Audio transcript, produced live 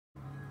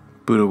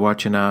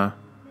Buddhawajana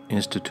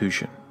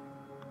institution.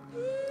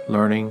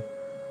 Learning,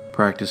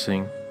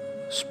 practicing,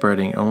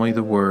 spreading only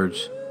the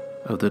words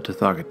of the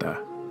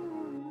Tathagata.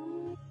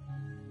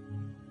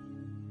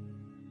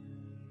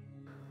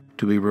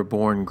 To be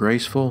reborn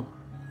graceful,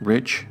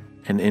 rich,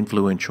 and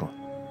influential.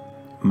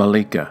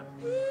 Malika.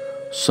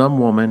 Some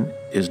woman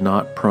is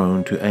not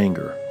prone to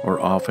anger or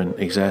often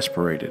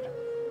exasperated.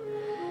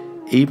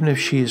 Even if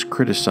she is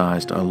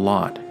criticized a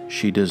lot,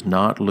 she does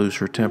not lose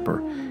her temper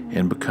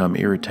and become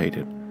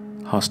irritated,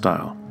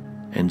 hostile,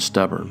 and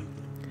stubborn.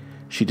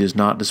 She does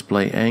not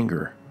display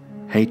anger,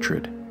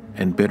 hatred,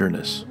 and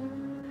bitterness.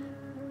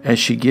 As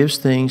she gives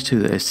things to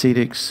the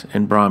ascetics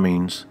and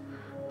Brahmins,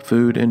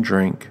 food and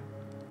drink,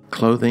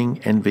 clothing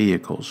and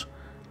vehicles,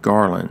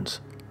 garlands,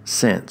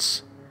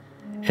 scents,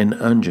 and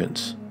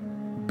unguents,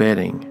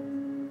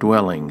 bedding,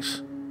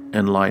 dwellings,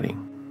 and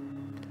lighting.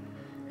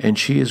 And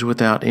she is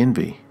without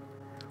envy,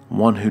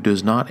 one who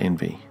does not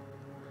envy,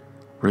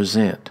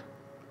 resent,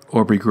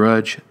 or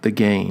begrudge the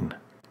gain,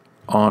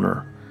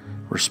 honor,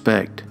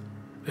 respect,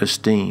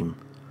 esteem,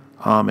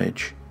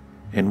 homage,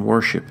 and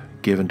worship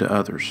given to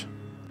others.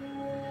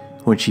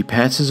 When she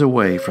passes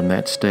away from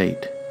that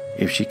state,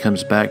 if she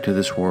comes back to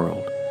this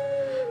world,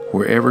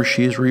 wherever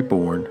she is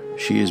reborn,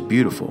 she is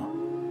beautiful,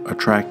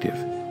 attractive,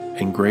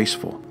 and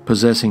graceful,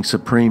 possessing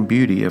supreme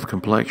beauty of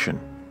complexion,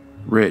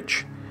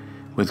 rich,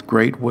 with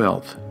great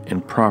wealth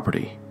and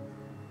property,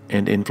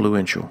 and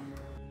influential.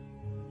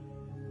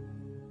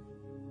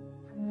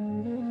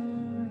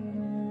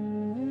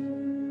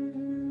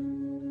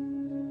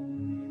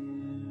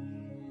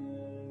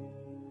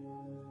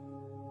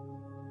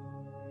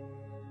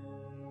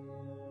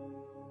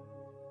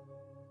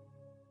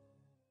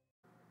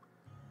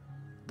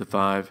 The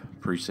 5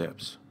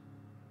 precepts.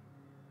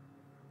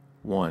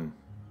 1.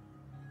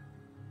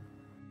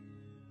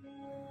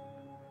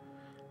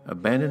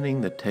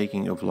 Abandoning the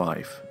taking of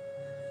life,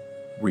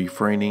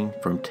 refraining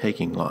from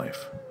taking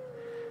life,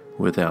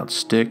 without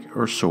stick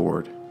or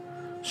sword,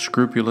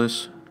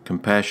 scrupulous,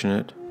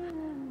 compassionate,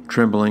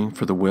 trembling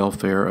for the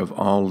welfare of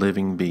all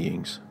living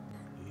beings.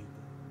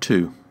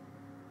 2.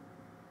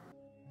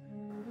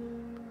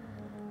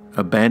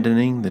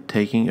 Abandoning the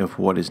taking of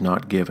what is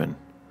not given,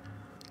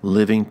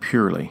 living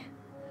purely,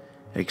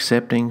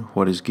 accepting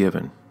what is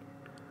given,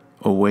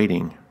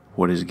 awaiting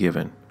what is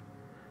given,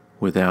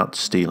 without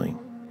stealing.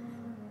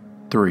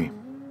 3.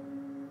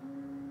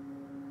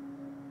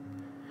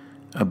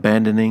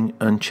 Abandoning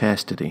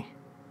unchastity,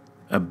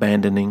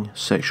 abandoning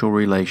sexual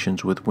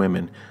relations with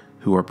women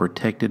who are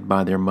protected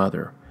by their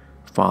mother,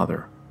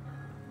 father,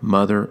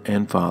 mother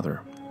and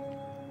father,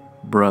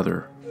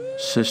 brother,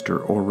 sister,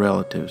 or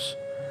relatives,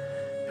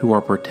 who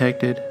are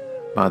protected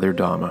by their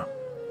Dhamma,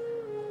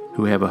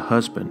 who have a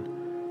husband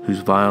whose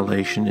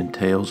violation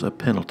entails a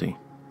penalty,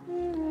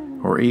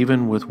 or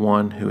even with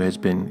one who has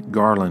been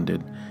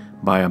garlanded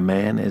by a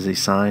man as a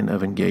sign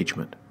of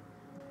engagement.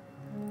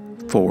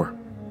 4.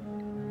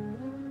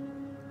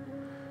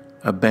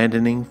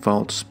 Abandoning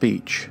false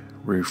speech,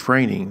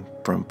 refraining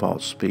from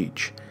false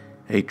speech,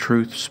 a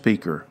truth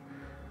speaker,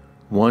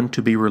 one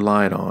to be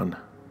relied on,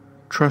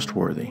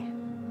 trustworthy,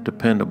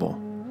 dependable,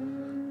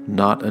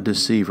 not a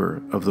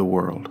deceiver of the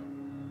world.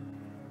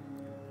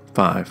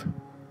 5.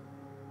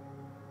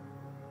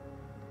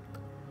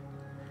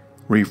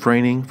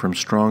 Refraining from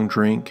strong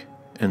drink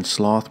and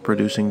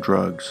sloth-producing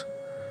drugs,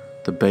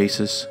 the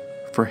basis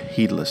for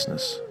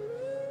heedlessness.